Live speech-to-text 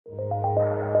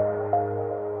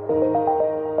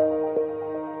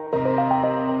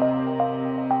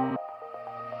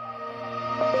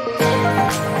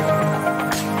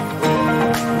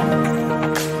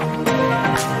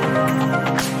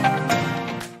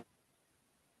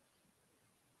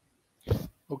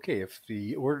Okay, if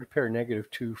the ordered pair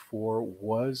 -2, 4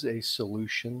 was a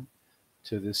solution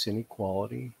to this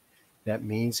inequality, that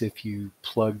means if you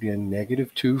plugged in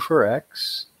 -2 for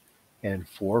x and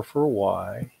 4 for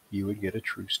y, you would get a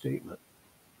true statement.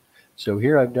 So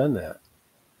here I've done that.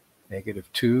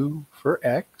 -2 for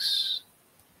x,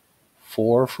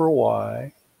 4 for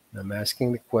y. I'm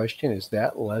asking the question, is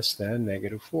that less than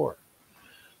 -4?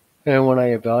 And when I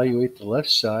evaluate the left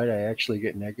side, I actually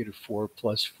get -4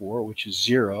 plus 4, which is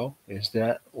 0. Is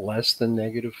that less than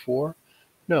 -4?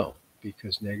 No,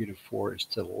 because -4 is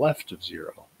to the left of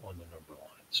 0 on the number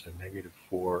line. So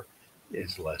 -4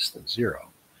 is less than 0.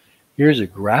 Here's a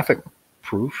graphic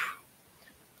proof.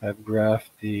 I've graphed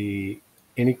the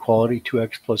inequality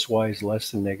 2x plus y is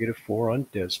less than -4 on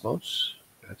Desmos.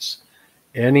 That's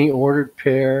any ordered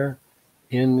pair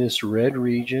in this red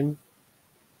region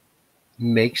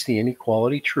makes the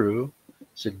inequality true.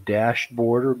 It's a dashed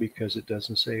border because it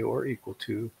doesn't say or equal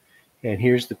to. And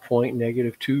here's the point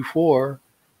 -2, 4,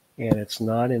 and it's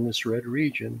not in this red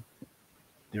region.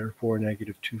 Therefore,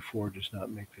 -2, 4 does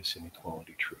not make this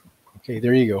inequality true. Okay,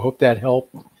 there you go. Hope that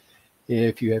helped.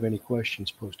 If you have any questions,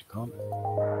 post a comment.